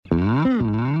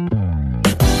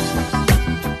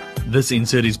This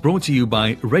insert is brought to you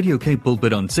by Radio K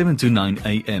Pulpit on 7 to 9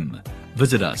 a.m.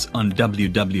 Visit us on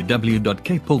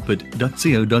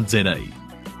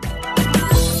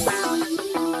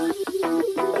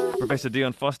www.kpulpit.co.za. Professor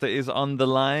Dion Forster is on the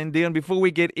line. Dion, before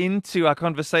we get into our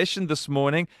conversation this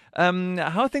morning,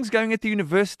 how are things going at the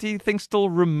university? Things still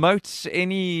remote?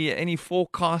 Any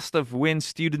forecast of when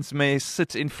students may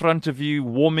sit in front of you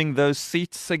warming those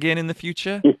seats again in the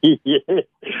future? Yes.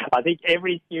 I think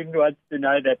every student wants to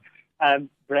know that,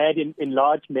 Brad, in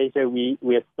large measure, we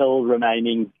are still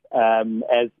remaining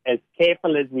as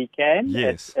careful as we can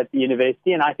at the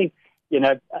university. And I think,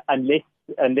 unless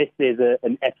there's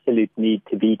an absolute need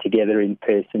to be together in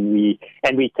person, we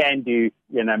can do,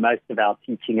 most of our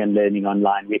teaching and learning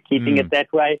online. We're keeping it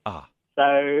that way.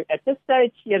 So at this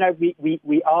stage,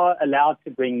 we are allowed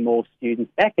to bring more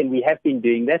students back, and we have been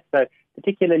doing that. So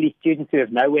particularly students who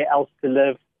have nowhere else to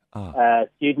live,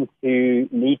 students who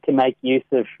need to make use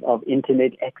of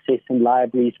internet access in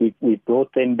libraries, we've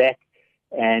brought them back.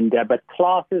 And but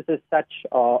classes as such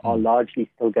are largely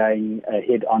still going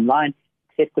ahead online,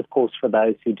 except, of course, for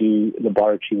those who do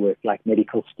laboratory work, like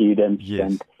medical students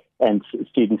and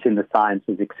students in the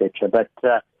sciences, etc. But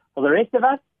for the rest of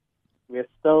us, we're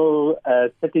still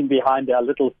sitting behind our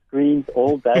little screens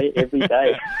all day, every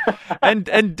day.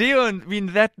 And Dion, I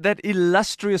mean, that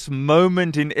illustrious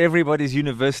moment in everybody's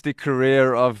university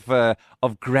career of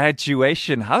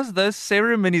graduation, how's those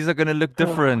ceremonies are going to look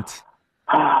different?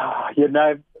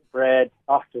 Brad,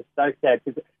 it's so sad,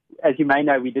 because as you may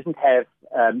know, we didn't have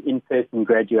in-person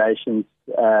graduations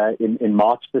in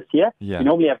March this year. Yeah. We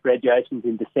normally have graduations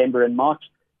in December and March.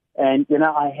 And,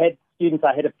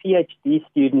 I had a PhD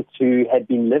student who had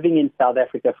been living in South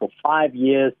Africa for 5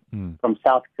 years from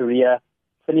South Korea,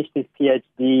 finished his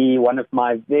PhD, one of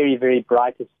my very, very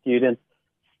brightest students,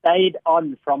 stayed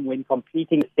on from when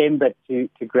completing December to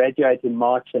graduate in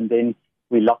March, and then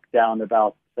we locked down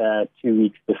about 2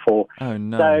 weeks before. Oh,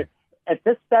 no. So at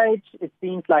this stage, it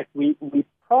seems like we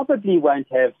probably won't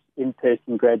have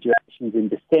in-person graduations in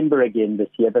December again this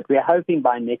year, but we're hoping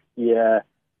by next year,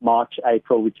 March,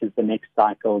 April, which is the next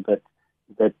cycle, that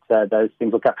those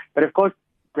things will come. But of course,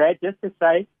 Brad, just to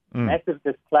say, massive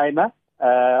disclaimer,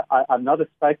 I'm not a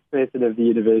spokesperson of the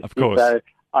university, of course. So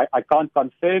I can't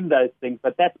confirm those things,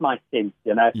 but that's my sense,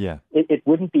 Yeah. It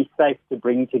wouldn't be safe to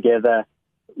bring together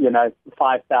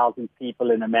 5,000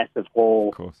 people in a massive hall,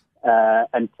 of course,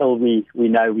 until we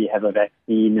know we have a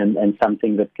vaccine and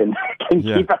something that can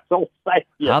keep us all safe.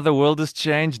 Yeah. How the world has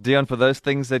changed, Dion, for those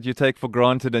things that you take for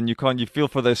granted, and you feel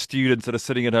for those students that are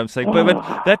sitting at home saying,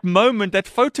 but that moment, that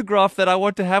photograph that I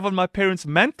want to have on my parents'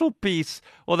 mantelpiece,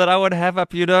 or that I want to have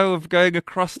up, of going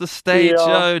across the stage.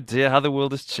 Yeah. Oh dear, how the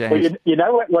world has changed. Well, you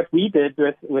know what we did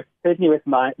with certainly with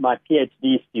my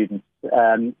PhD students,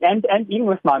 and even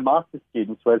with my master's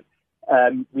students, was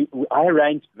I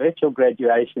arranged virtual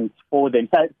graduations for them.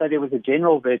 So there was a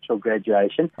general virtual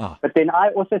graduation. But then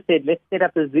I also said, let's set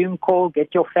up a Zoom call,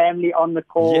 get your family on the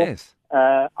call. Yes.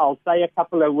 I'll say a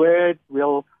couple of words.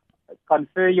 We'll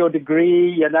confer your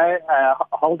degree,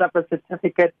 hold up a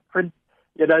certificate, print,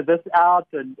 this out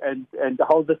and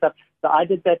hold this up. So I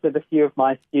did that with a few of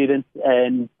my students,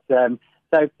 and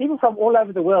so people from all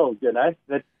over the world,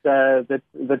 that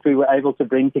we were able to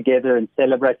bring together and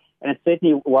celebrate. And it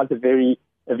certainly was a very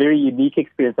unique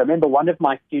experience. I remember one of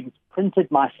my students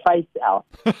printed my face out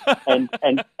and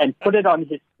put it on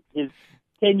his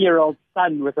 10-year-old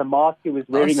son with a mask who was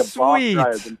wearing a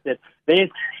bathrobe, and said,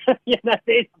 "There's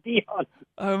Dion."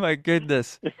 Oh my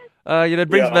goodness. It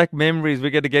brings back memories.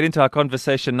 We're going to get into our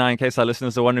conversation now, in case our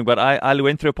listeners are wondering. But I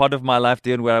went through a part of my life,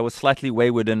 Dion, where I was slightly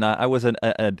wayward, and I was a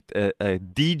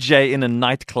DJ in a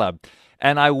nightclub.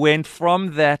 And I went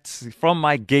from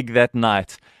my gig that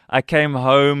night. I came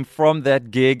home from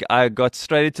that gig. I got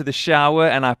straight into the shower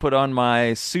and I put on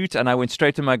my suit and I went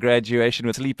straight to my graduation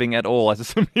without sleeping at all. I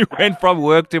simply went from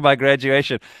work to my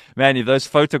graduation. Man, if those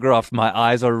photographs, my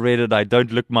eyes are red and I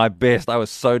don't look my best. I was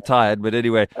so tired. But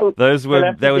anyway, that was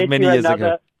many years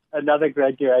ago. Another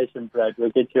graduation, Brad. We'll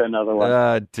get you another one.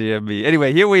 Ah, dear me.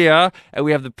 Anyway, here we are, and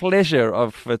we have the pleasure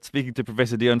of speaking to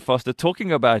Professor Dion Forster,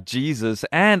 talking about Jesus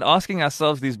and asking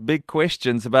ourselves these big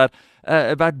questions about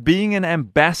being an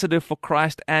ambassador for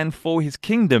Christ and for His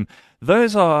kingdom.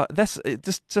 That's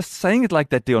just saying it like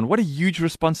that, Dion. What a huge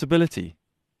responsibility.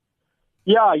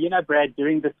 Yeah, Brad,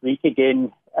 during this week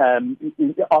again,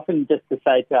 often just to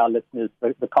say to our listeners,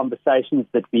 the conversations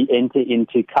that we enter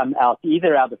into come out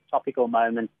either out of topical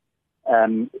moments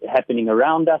happening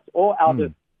around us, or out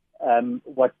of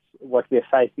what we're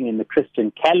facing in the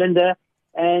Christian calendar.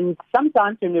 And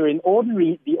sometimes when we're in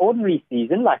the ordinary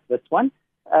season like this one,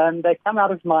 They come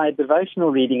out of my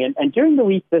devotional reading. And during the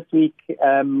week this week,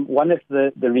 one of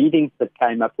the readings that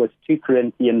came up was 2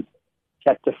 Corinthians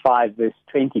chapter 5, verse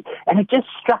 20. And it just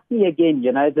struck me again,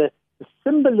 the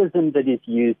symbolism that is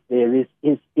used there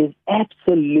is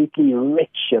absolutely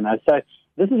rich, So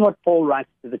this is what Paul writes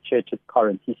to the church at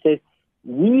Corinth. He says,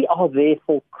 we are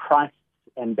therefore Christ's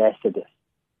ambassadors,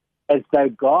 as though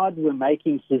God were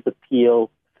making his appeal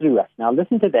through us. Now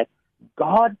listen to that.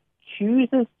 God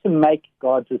chooses to make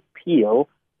God's appeal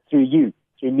through you,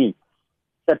 through me.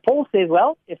 So Paul says,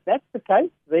 well, if that's the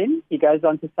case, then he goes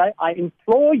on to say, I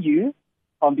implore you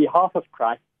on behalf of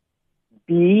Christ,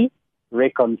 be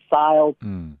reconciled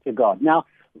to God. Now,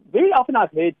 very often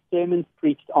I've heard sermons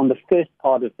preached on the first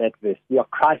part of that verse. We are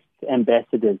Christ's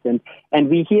ambassadors. And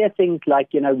we hear things like,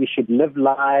 we should live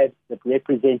lives that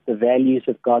represent the values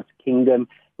of God's kingdom.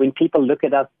 When people look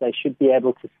at us, they should be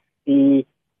able to see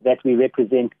that we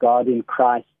represent God in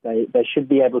Christ. They should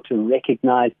be able to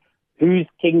recognize whose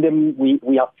kingdom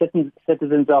we are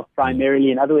citizens of primarily.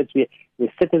 In other words,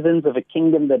 we're citizens of a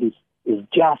kingdom that is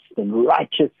just and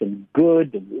righteous and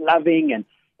good and loving and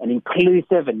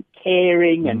inclusive and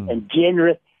caring and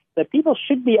generous. So people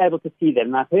should be able to see that.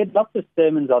 And I've heard lots of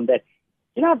sermons on that.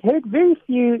 I've heard very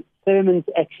few sermons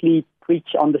actually preach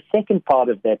on the second part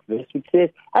of that verse, which says,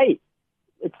 hey,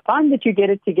 it's time that you get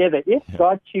it together. If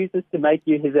God chooses to make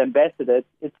you his ambassador,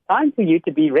 it's time for you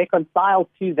to be reconciled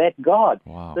to that God.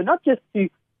 Wow. So not just to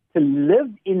live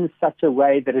in such a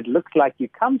way that it looks like you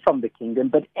come from the kingdom,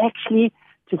 but actually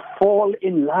to fall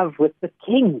in love with the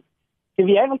King. To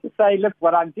be able to say, look,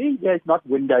 what I'm doing here is not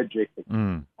window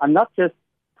dressing. I'm not just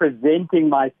presenting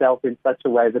myself in such a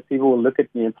way that people will look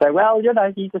at me and say, well,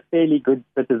 he's a fairly good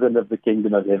citizen of the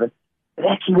kingdom of heaven. But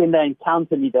actually when they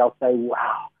encounter me, they'll say,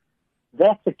 wow,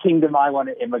 that's a kingdom I want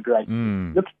to emigrate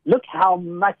to. Look how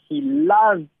much he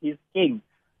loves his king.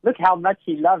 Look how much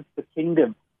he loves the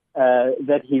kingdom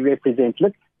that he represents.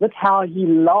 Look how he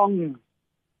longs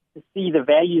to see the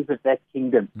values of that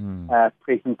kingdom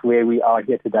present where we are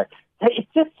here today. So it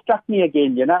just struck me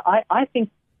again, I think,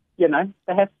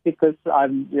 perhaps because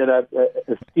I'm,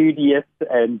 a studious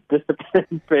and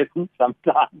disciplined person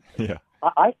sometimes. Yeah.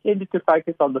 I tended to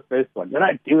focus on the first one.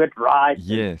 Do it right.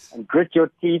 Yes. And grit your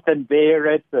teeth and bear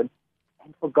it. And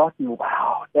forgotten,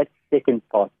 wow, that second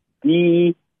part.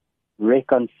 Be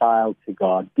reconciled to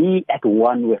God. Be at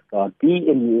one with God. Be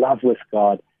in love with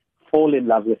God. Fall in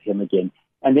love with him again.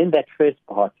 And then that first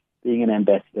part, being an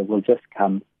ambassador, will just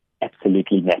come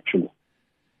absolutely naturally.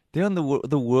 Dion,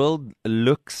 the world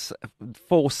looks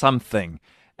for something.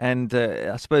 And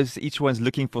I suppose each one's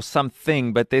looking for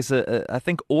something, but there's I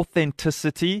think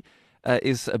authenticity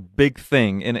is a big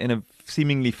thing in a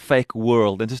seemingly fake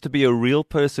world. And just to be a real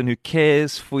person who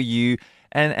cares for you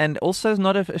and also is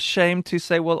not ashamed to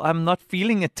say, well, I'm not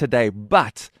feeling it today,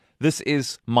 but this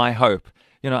is my hope.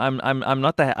 I'm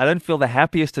not I don't feel the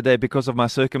happiest today because of my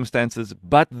circumstances,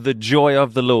 but the joy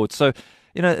of the Lord. So,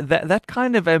 that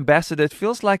kind of ambassador, it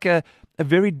feels like a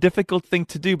very difficult thing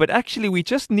to do, but actually we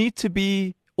just need to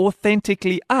be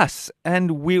authentically us,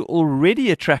 and we're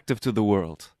already attractive to the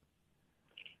world.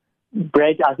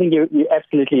 Brad, I think you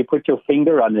absolutely put your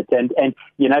finger on it. And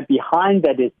behind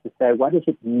that is to say, what does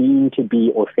it mean to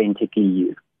be authentically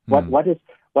you? What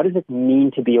does it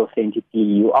mean to be authentically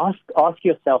you? Ask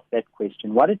yourself that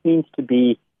question. What it means to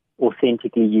be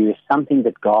authentically you is something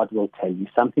that God will tell you,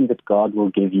 something that God will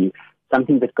give you,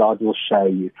 something that God will show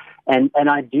you. And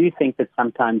I do think that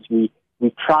sometimes we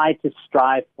try to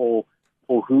strive for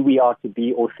who we are to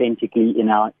be authentically in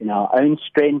our own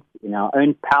strength, in our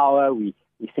own power. We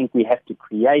think we have to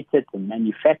create it and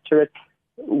manufacture it,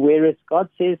 whereas God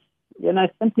says,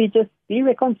 simply just be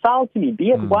reconciled to me,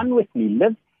 be at one with me,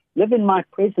 live in my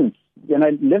presence,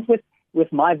 live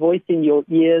with my voice in your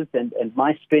ears and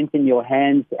my strength in your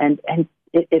hands, and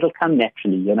it'll come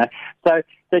naturally, So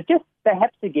just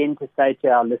perhaps again to say to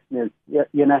our listeners,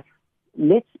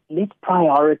 let's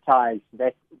prioritize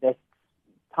that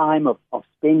time of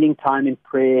spending time in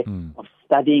prayer, of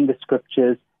studying the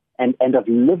scriptures, and of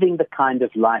living the kind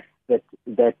of life that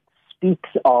speaks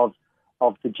of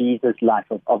the Jesus life,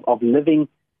 of living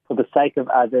for the sake of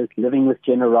others, living with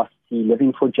generosity,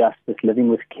 living for justice, living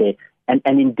with care. And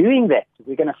in doing that,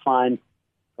 we're going to find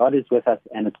God is with us,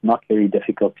 and it's not very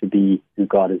difficult to be who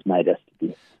God has made us to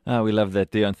be. Oh, we love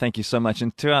that, Dion. Thank you so much.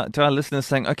 And to our listeners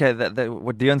saying, okay,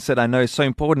 what Dion said I know is so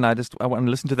important. I want to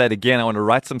listen to that again. I want to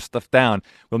write some stuff down.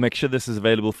 We'll make sure this is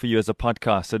available for you as a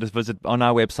podcast. So just visit on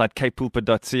our website,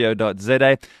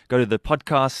 kpulpit.co.za. Go to the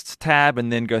podcasts tab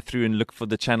and then go through and look for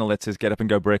the channel that says Get Up and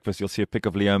Go Breakfast. You'll see a pic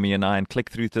of Leomi and I, and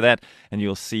click through to that and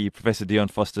you'll see Professor Dion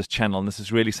Forster's channel. And this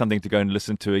is really something to go and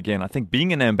listen to again. I think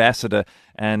being an ambassador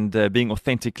and being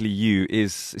authentically you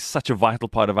is such a vital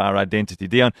part of our identity.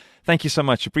 Dion, thank you so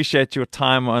much. Appreciate your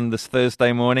time on this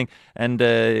Thursday morning. And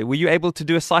were you able to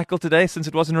do a cycle today since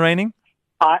it wasn't raining?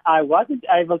 I wasn't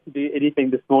able to do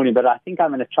anything this morning, but I think I'm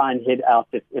going to try and head out.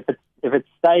 If it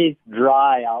stays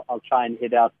dry, I'll try and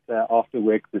head out after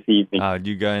work this evening. Oh,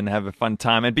 you go and have a fun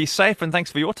time and be safe. And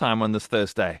thanks for your time on this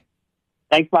Thursday.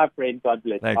 Thanks, my friend. God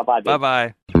bless. Bye-bye.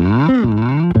 Bye-bye.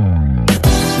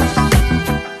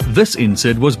 This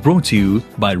insert was brought to you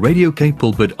by Radio K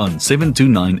Pulpit on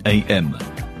 729 AM.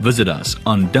 Visit us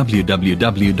on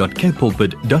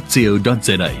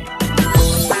www.kpulpit.co.za.